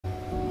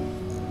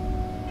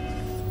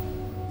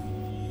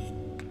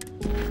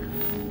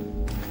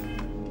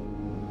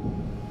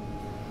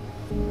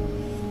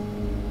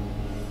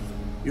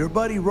Your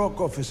buddy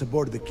Rokov is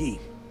aboard the Key.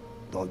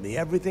 Told me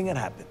everything had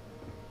happened.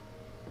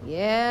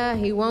 Yeah,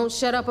 he won't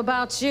shut up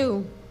about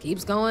you.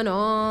 Keeps going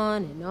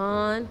on and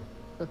on.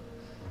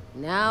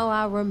 Now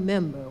I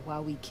remember why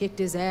we kicked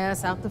his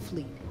ass out the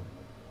fleet.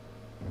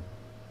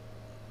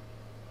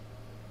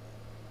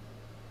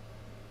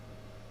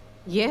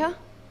 Yeah,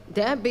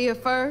 that'd be a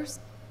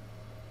first.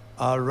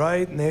 All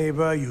right,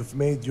 Naeva, you've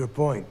made your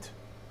point.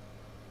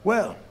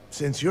 Well,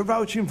 since you're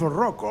vouching for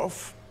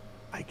Rokov,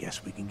 I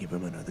guess we can give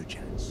him another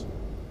chance.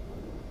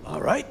 All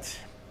right,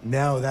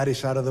 now that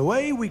is out of the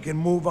way, we can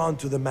move on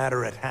to the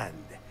matter at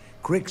hand.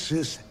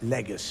 Crix's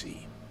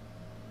legacy.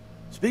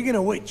 Speaking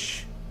of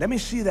which, let me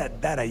see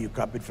that data you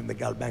copied from the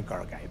Galbank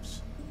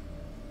archives.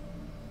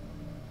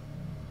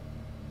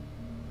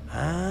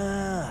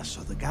 Ah,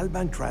 so the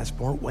Galbank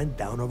transport went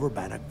down over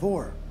Bannock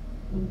 4.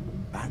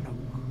 Bannock.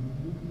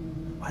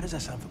 Why does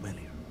that sound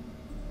familiar?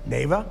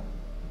 Naeva?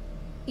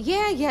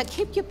 Yeah,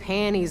 keep your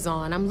panties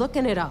on. I'm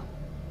looking it up.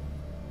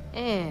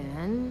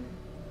 And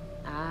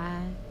I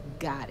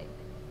got it.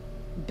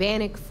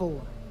 Bannock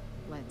 4.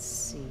 Let's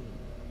see.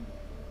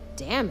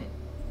 Damn it.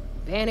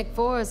 Bannock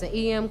 4 is an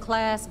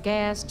EM-class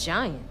gas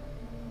giant.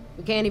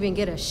 We can't even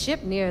get a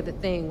ship near the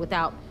thing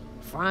without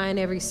frying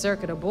every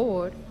circuit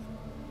aboard.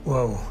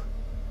 Whoa.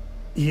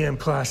 EM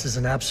class is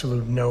an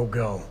absolute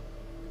no-go.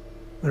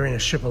 There ain't a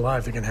ship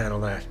alive that can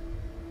handle that.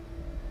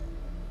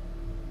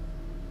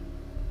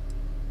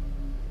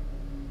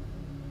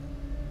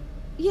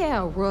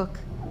 Yeah, Rook.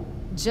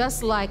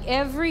 Just like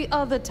every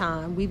other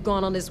time we've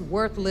gone on this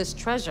worthless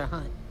treasure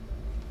hunt.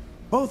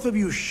 Both of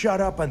you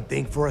shut up and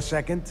think for a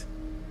second.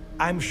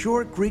 I'm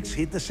sure Crix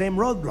hit the same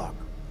roadblock.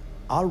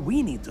 All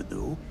we need to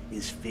do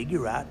is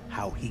figure out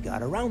how he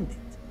got around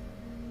it.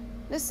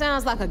 This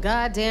sounds like a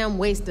goddamn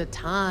waste of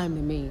time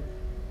to me.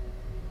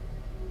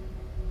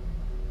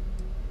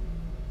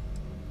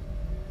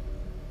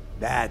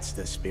 That's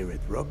the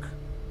spirit, Rook.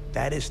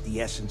 That is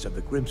the essence of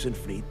the Crimson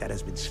Fleet that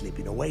has been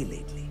slipping away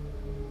lately.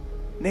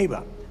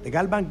 Naeva, the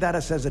Galbank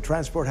data says the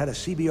transport had a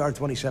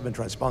CBR-27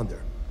 transponder.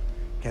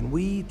 Can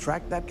we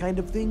track that kind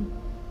of thing?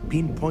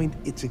 Pinpoint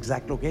its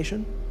exact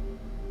location?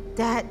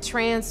 That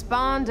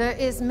transponder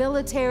is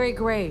military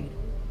grade.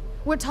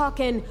 We're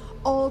talking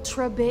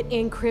ultra-bit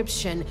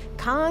encryption,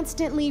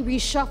 constantly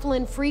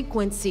reshuffling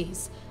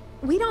frequencies.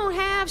 We don't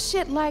have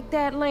shit like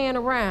that laying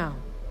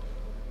around.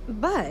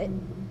 But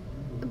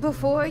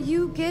before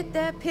you get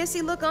that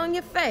pissy look on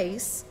your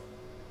face,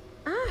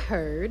 I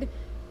heard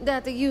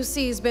that the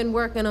UC's been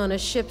working on a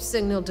ship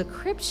signal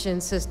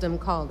decryption system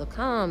called the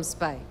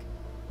ComSpike.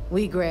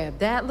 We grab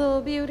that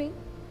little beauty,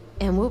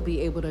 and we'll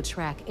be able to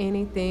track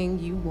anything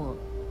you want.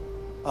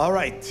 All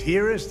right,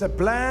 here is the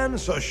plan,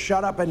 so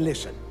shut up and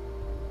listen.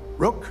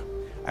 Rook,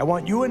 I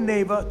want you and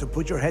Naeva to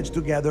put your heads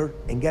together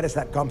and get us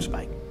that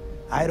ComSpike.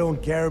 I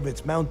don't care if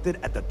it's mounted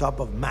at the top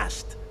of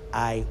mast.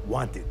 I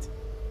want it.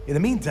 In the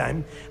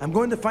meantime, I'm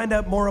going to find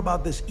out more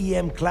about this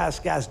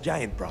EM-class gas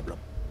giant problem.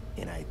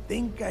 And I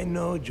think I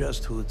know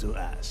just who to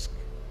ask.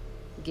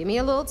 Give me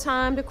a little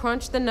time to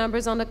crunch the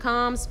numbers on the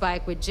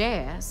ComSpike with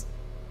Jazz,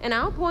 and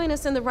I'll point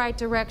us in the right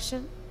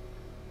direction.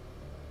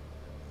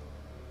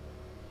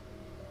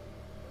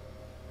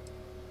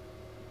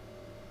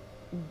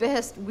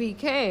 Best we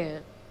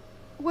can.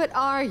 What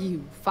are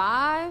you,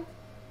 5?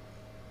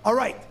 All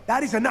right,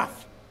 that is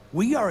enough.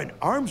 We are in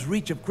arm's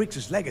reach of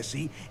Crix's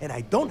legacy, and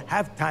I don't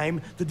have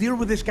time to deal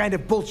with this kind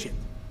of bullshit.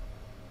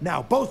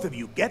 Now, both of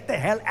you, get the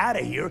hell out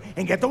of here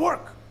and get to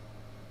work.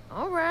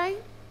 All right,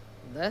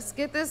 let's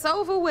get this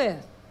over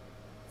with.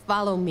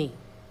 Follow me.